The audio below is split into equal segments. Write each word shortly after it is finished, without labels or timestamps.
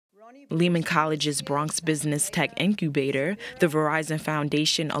Lehman College's Bronx Business Tech Incubator, the Verizon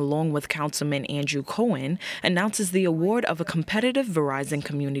Foundation, along with Councilman Andrew Cohen, announces the award of a competitive Verizon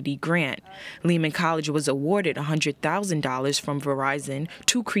Community Grant. Lehman College was awarded $100,000 from Verizon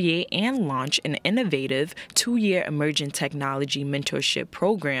to create and launch an innovative 2-year emerging technology mentorship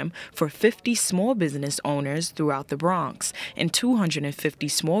program for 50 small business owners throughout the Bronx and 250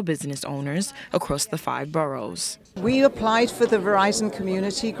 small business owners across the 5 boroughs. We applied for the Verizon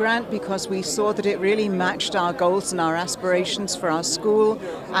Community Grant because we saw that it really matched our goals and our aspirations for our school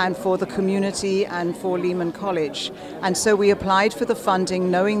and for the community and for Lehman College. And so we applied for the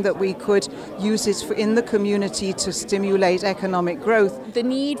funding knowing that we could use it in the community to stimulate economic growth. The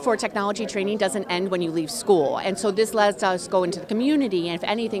need for technology training doesn't end when you leave school, and so this lets us go into the community, and if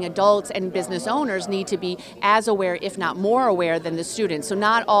anything, adults and business owners need to be as aware, if not more aware, than the students. So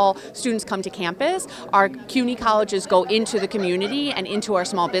not all students come to campus. Our CUNY colleges go into the community and into our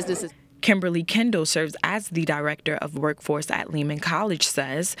small businesses. Kimberly Kendall serves as the Director of Workforce at Lehman College,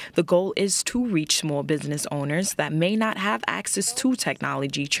 says the goal is to reach small business owners that may not have access to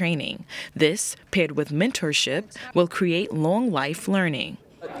technology training. This, paired with mentorship, will create long life learning.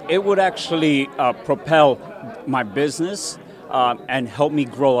 It would actually propel my business and help me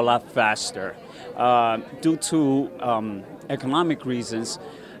grow a lot faster. Due to economic reasons,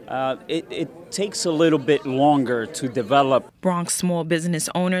 it takes a little bit longer to develop. Bronx small business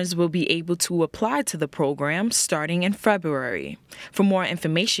owners will be able to apply to the program starting in February. For more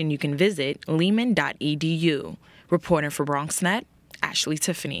information, you can visit lehman.edu. Reporting for BronxNet, Ashley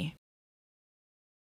Tiffany.